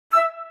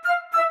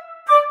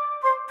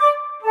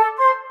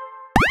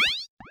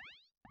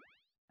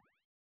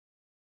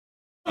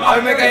Ay,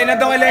 may kain na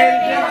itong LJ.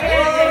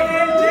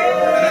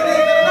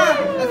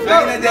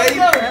 Kain na, Jay.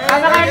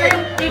 Papakain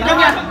yung tito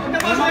niya.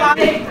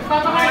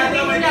 Papakain yung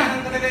tito niya.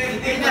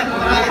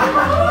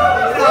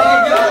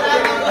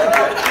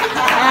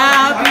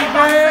 Happy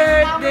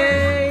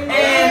birthday,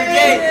 LJ!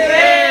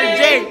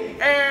 LJ!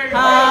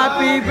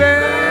 Happy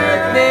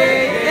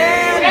birthday,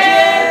 LJ!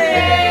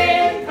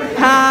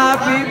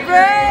 Happy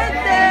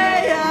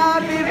birthday!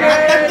 Happy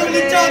birthday!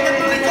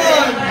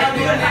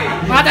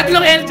 Mga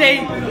tatlong LJ.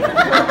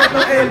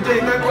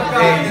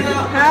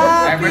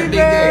 Happy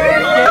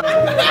birthday!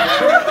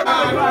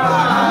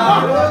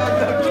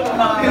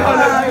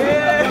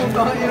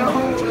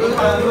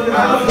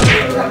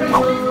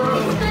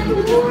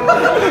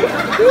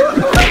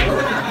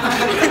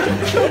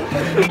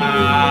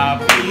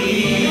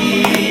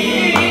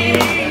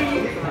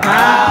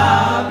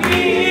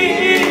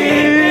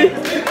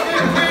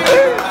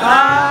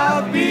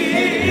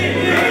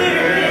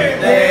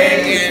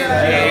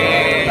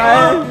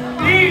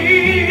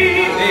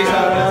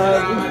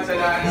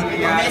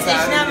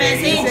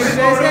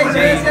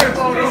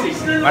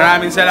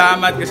 Maraming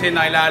salamat kasi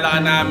nakilala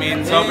ka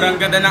namin. Sobrang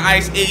ganda ng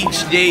Ice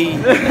Age, Jay.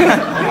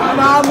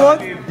 Mamot!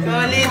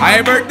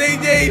 Happy birthday,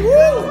 Jay!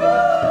 Woo!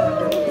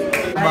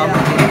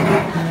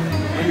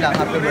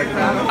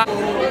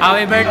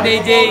 Happy birthday,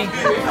 Jay!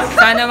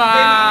 Sana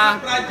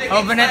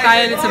maka-open na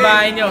tayo ulit sa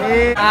bahay nyo.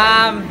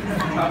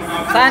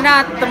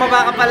 Sana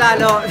tumaba ka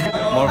palalo.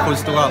 More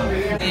foods to come.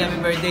 Hey, happy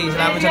birthday.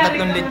 Salamat sa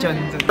 3 lechon.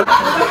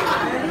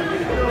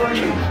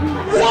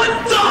 What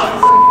the?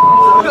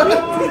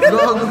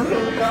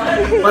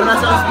 Para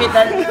nasa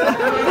hospital.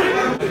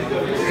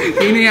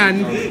 Sino yan?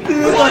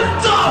 What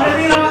the?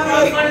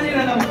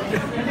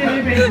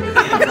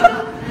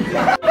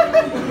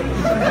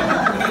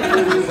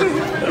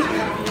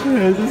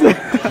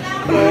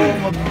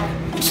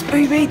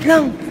 Ay, wait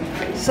lang.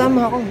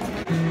 Sama ako.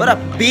 Para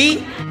B,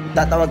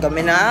 tatawag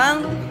kami ng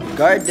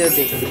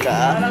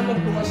Gardenica.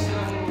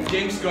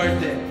 James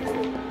Garden.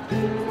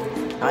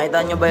 Nakita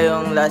nyo ba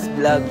yung last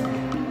vlog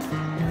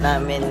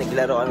namin?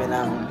 Naglaro kami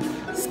ng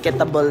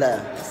sketabola.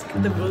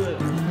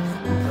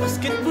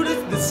 Basketball is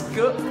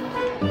disco.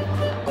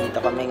 Dito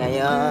kami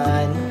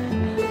ngayon.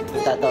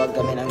 Tatawag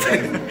kami ng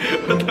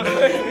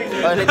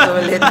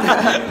ulit-ulit.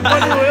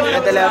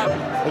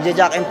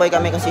 Magja-jack and poy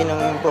kami kung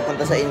sinong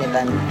pupunta sa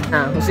initan.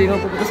 Kung sino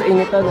pupunta sa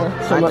initan, 1,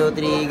 2,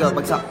 3, go.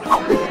 Bagsak.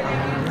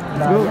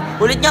 Go.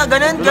 Ulit nga,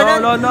 ganun,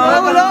 ganun.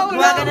 Wala.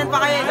 Gumaganan pa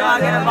kayo,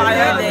 gumaganan pa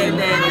kayo.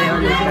 Hindi.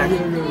 Ulit na.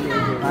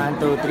 1,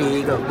 2,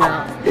 3, go.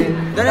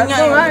 Ganun nga.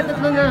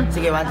 Tatlo na.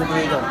 Sige, 1, 2,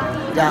 3, go.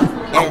 Jack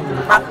and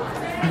pop.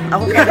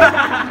 Ako ka.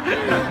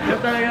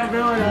 Talaga,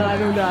 bro. Wala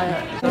anong daya.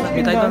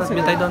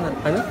 Bitay donut.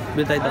 Ano?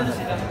 Bitay donut.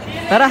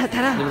 Tara.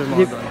 Libre mo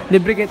ako.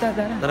 Libre kita,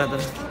 tara. Tara.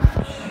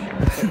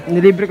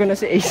 Nilibre ko na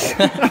si Ace.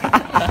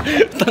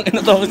 Tangin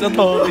na tokis na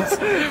tokis.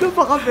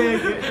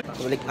 Napaka-peke.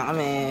 Balik na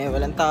kami.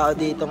 Walang tao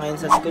dito ngayon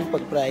sa school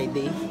pag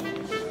Friday.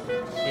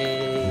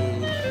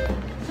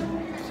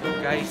 So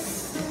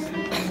guys,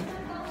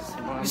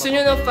 Gusto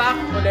nyo ng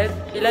fact ulit?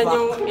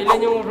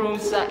 Ilan yung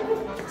rooms sa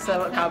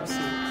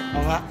CVSU?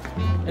 Oo nga.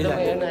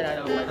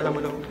 alam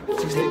mo daw,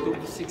 62.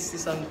 60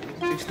 something.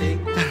 68.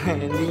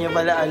 Hindi nyo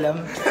pala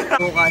alam.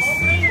 Bukas.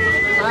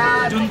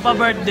 June pa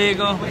birthday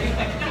ko.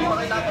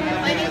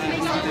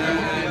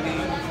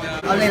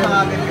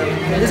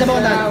 Hindi sa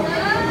mga dahil.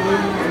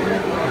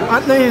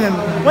 Ano yun?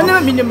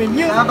 Wala naman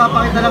menu.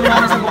 Papakita lang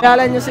namin sa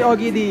Kailan nyo si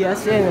Ogie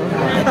Diaz, yan o.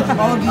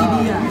 Ogie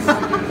Diaz.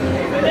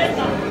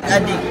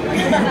 Adik.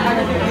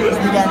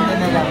 Estudyante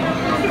na lang.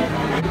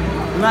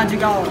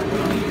 Magic ako.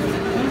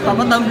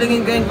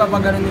 Papatamblingin ko yun,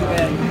 papaganon ko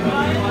yan.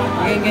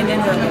 Ganyan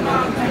yun.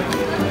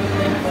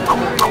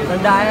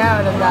 Walang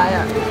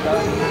daya.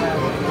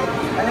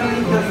 Ano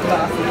yung Diyos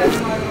ba?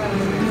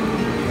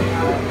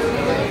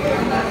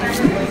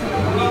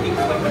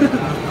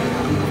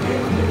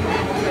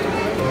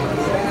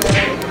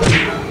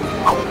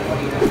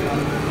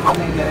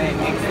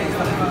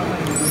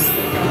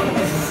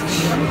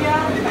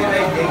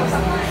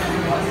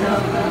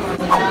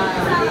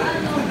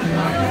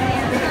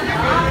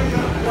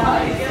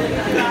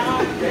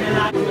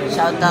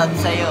 Shoutout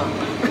sa'yo.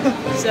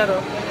 Zero.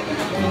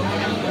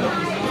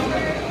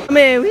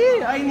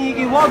 Mewi! Ay,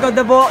 Nikki. Wow,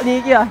 ganda po,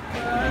 Nikki ah.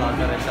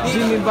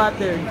 Jimmy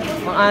Butler.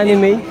 Mga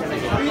anime.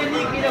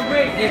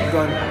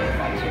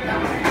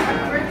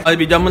 Ay,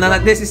 bigyan mo na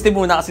natin. System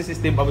muna kasi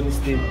system. Abot ni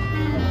Steve.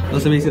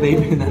 Tapos sabihin si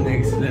Raven na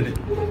next.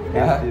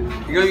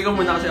 Ikaw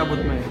muna kasi abot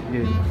mo eh.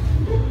 Yun.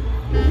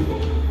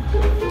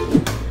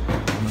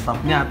 Tap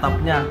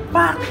niya.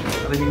 Pak!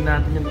 Rinig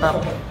natin yung tap.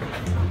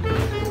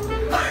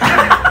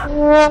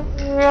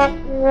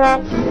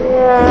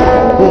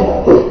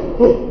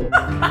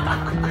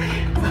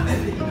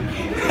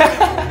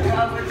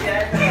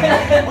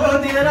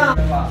 Hindi na lang.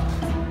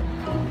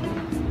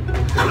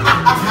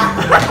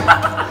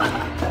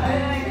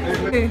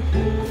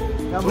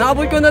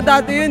 Naabot ko na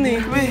dati yun eh.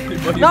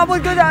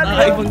 Naabot ko dati.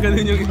 Ibang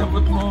ganun yung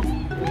inabot mo.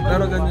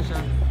 Pero ganun siya.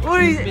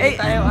 Uy, Bili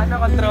tayo,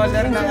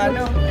 controller ng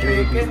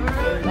Tekken.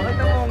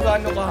 Nakita mo kung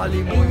gaano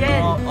kahalimu yung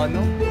Tekken.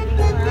 ano?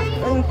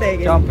 Anong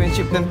Tekken?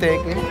 Championship ng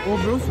Tekken. Oh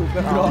bro,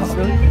 super lakas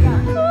yun.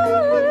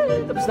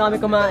 Tapos na kami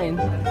kumain.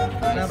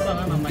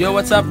 Yo,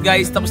 what's up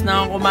guys? Tapos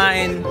na akong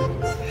kumain.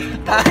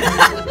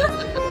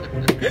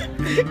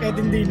 Kahit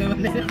hindi naman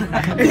nila.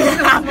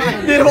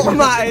 Hindi mo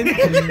kumain.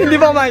 Hindi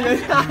ba kumain yun?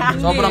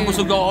 Sobrang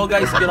busog ako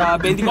guys,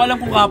 grabe. Hindi ko alam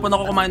kung kapon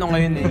ako kumain o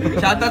ngayon eh.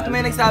 Shoutout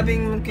may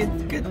nagsabing kit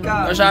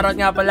ka. So, shoutout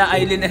nga pala,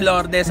 Aileen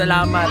Elorde,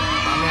 salamat.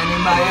 Ano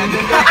yung bayan?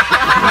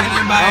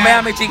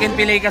 Mamaya may chicken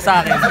fillet ka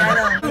sa akin.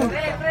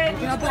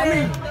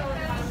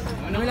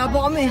 Wala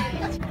po kami.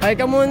 Ay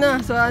ka muna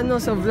sa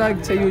sa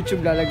vlog sa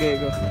YouTube lalagay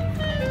ko.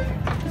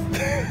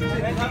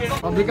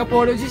 Public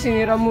apology,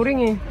 sinira mo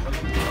ring eh.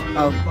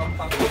 Oh.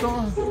 Ito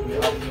ka.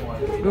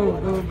 Go.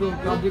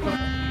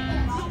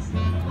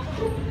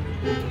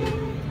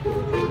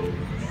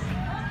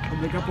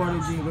 Public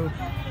apology, go.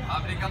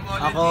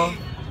 Ako,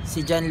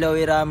 si John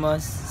Lowi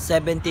Ramos,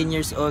 17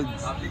 years old.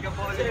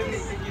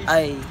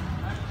 Ay,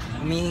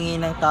 humihingi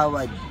ng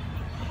tawad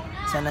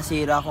sa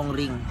nasira kong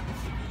ring.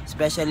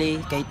 Especially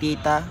kay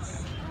Tita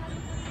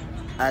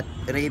at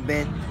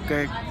Raven,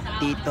 Kurt,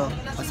 Tito.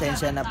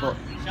 Pasensya na po.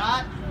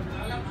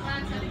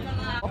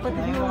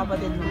 Kapatid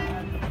mo.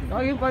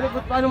 Tawagin,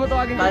 paano mo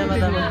tawagin Paano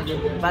kapatid mo?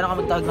 Paano ka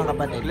magtawag ng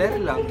kapatid?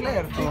 Claire lang,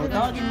 Claire. Oh,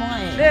 tawagin mo nga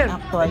eh. Claire.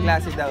 Actual.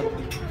 Klase daw.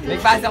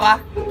 Nagpasa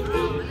ka?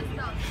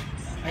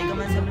 Ay, ka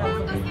man sa vlog.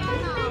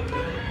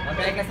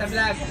 Okay ka sa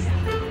vlog.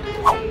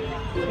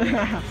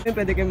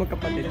 Pwede kayo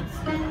magkapatid.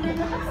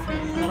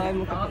 Marami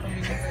mo kapatid.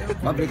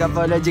 Public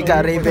apology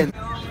ka, Raven.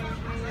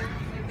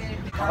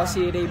 Ako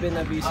si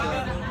Raven Aviso.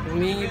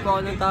 Humingi po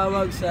ako ng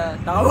tawag sa...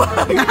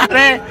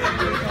 Pre,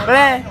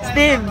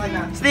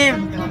 Steve,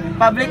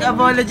 public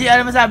apology,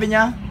 ano masabi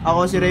niya?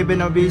 Ako si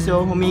Raven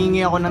Aviso,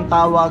 humingi ako ng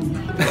tawag.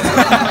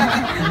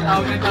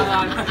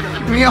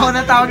 Humingi ako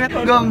ng tawag na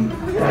tugong.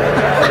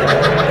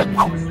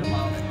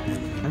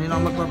 Ano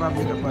lang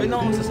magpa-public apology? Ano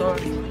akong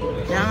sasorry?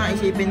 Kaya nga,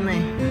 isipin mo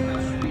eh.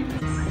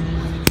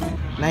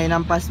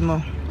 Nahinampas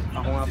mo.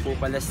 Ako nga po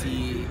pala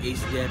si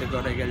Ace Jericho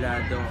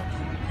Regalado,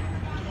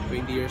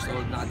 20 years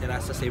old,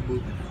 nakatira sa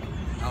Cebu.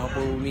 Ako po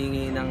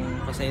humingi ng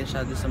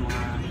pasensya doon sa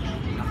mga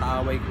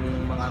nakaaway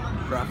kong mga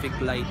traffic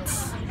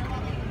lights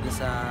doon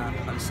sa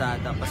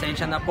kalsada.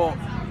 Pasensya na po.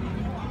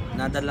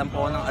 Nadalan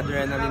po ako ng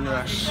adrenaline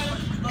rush.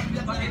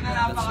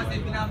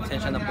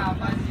 Pasensya na po.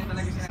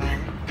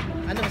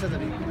 Ano ba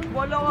sasabihin?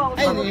 Wala ka ako.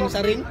 Ay, yung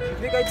sa ring?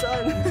 Hindi kahit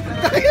saan.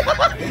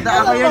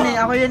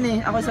 Ako yun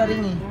eh. Ako sa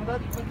ring eh.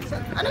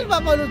 Ano yung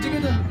apology ko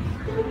dun?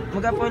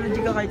 Mag-apology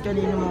ka kahit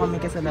kanino mo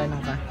kami kasalanan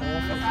ka.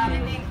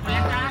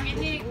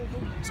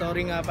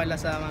 Sorry nga pala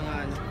sa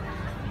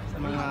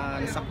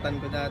mga nasaktan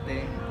ko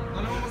dati.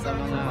 Sa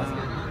mga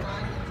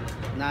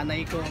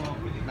nanay ko,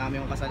 dami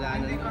yung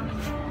kasalanan ko.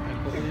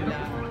 Nagpukula.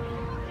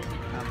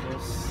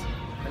 Tapos,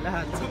 sa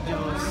lahat, sa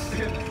Diyos,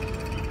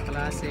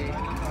 klase.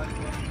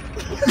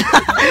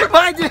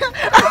 Bakit yun?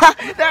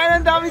 Dahil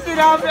ang dami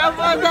sinabi.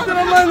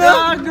 Nagdrama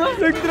na.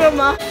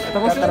 Nagdrama.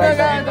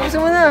 Tapos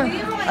mo na.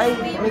 Ay,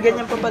 may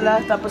ganyan pa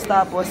pala. Tapos.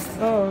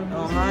 Oo.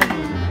 Oo nga.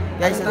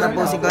 Guys,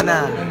 natapusin ko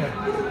na.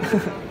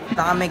 Ito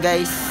kami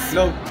guys.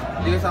 Low.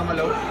 Hindi ka sama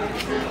low.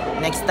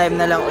 Next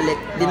time na lang ulit.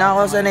 Di na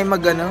ako sanay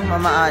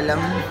mamaalam.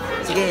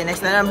 Sige,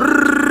 next na lang.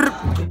 Brrrr!